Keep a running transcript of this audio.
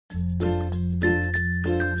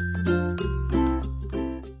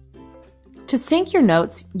To sync your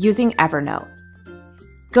notes using Evernote,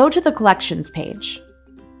 go to the Collections page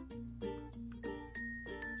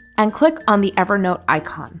and click on the Evernote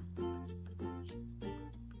icon.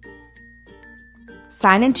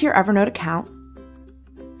 Sign into your Evernote account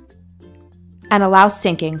and allow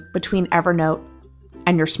syncing between Evernote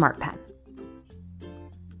and your Smartpen.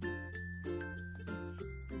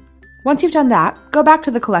 Once you've done that, go back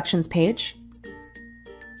to the Collections page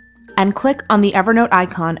and click on the Evernote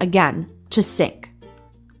icon again to sync.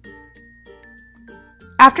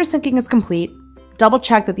 After syncing is complete, double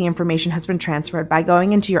check that the information has been transferred by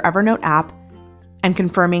going into your Evernote app and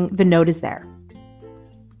confirming the note is there.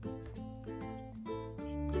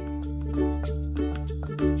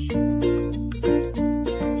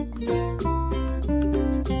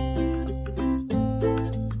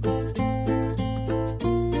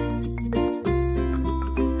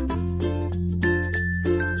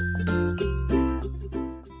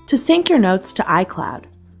 To sync your notes to iCloud,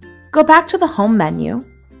 go back to the Home menu,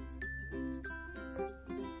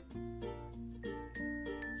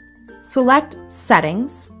 select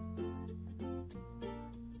Settings,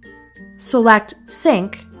 select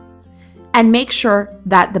Sync, and make sure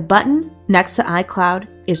that the button next to iCloud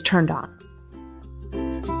is turned on.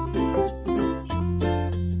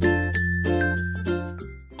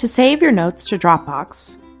 To save your notes to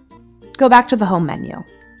Dropbox, go back to the Home menu.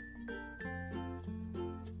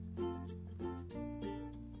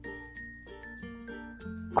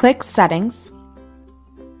 Click Settings.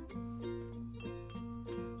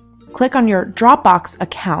 Click on your Dropbox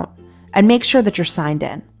account and make sure that you're signed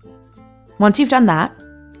in. Once you've done that,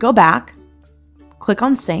 go back, click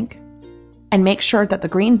on Sync, and make sure that the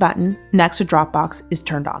green button next to Dropbox is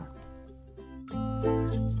turned on.